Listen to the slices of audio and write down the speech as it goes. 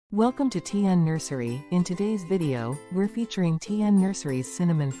Welcome to TN Nursery. In today's video, we're featuring TN Nursery's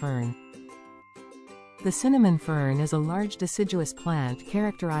cinnamon fern. The cinnamon fern is a large deciduous plant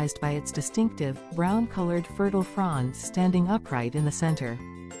characterized by its distinctive, brown-colored fertile fronds standing upright in the center.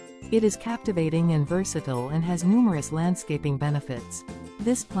 It is captivating and versatile and has numerous landscaping benefits.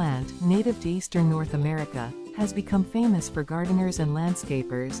 This plant, native to eastern North America, has become famous for gardeners and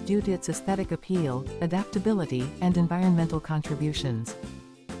landscapers due to its aesthetic appeal, adaptability, and environmental contributions.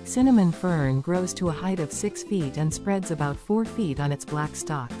 Cinnamon fern grows to a height of 6 feet and spreads about 4 feet on its black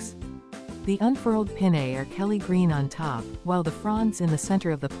stalks. The unfurled pinnae are Kelly green on top, while the fronds in the center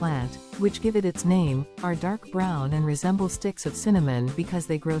of the plant, which give it its name, are dark brown and resemble sticks of cinnamon because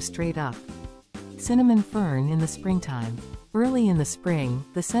they grow straight up. Cinnamon fern in the springtime. Early in the spring,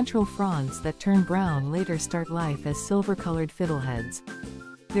 the central fronds that turn brown later start life as silver-colored fiddleheads.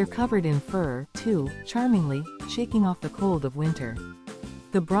 They're covered in fur, too, charmingly, shaking off the cold of winter.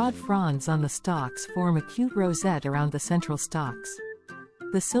 The broad fronds on the stalks form a cute rosette around the central stalks.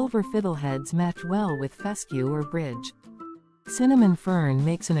 The silver fiddleheads match well with fescue or bridge. Cinnamon fern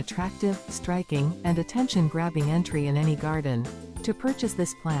makes an attractive, striking, and attention-grabbing entry in any garden. To purchase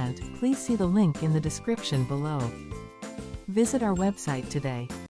this plant, please see the link in the description below. Visit our website today.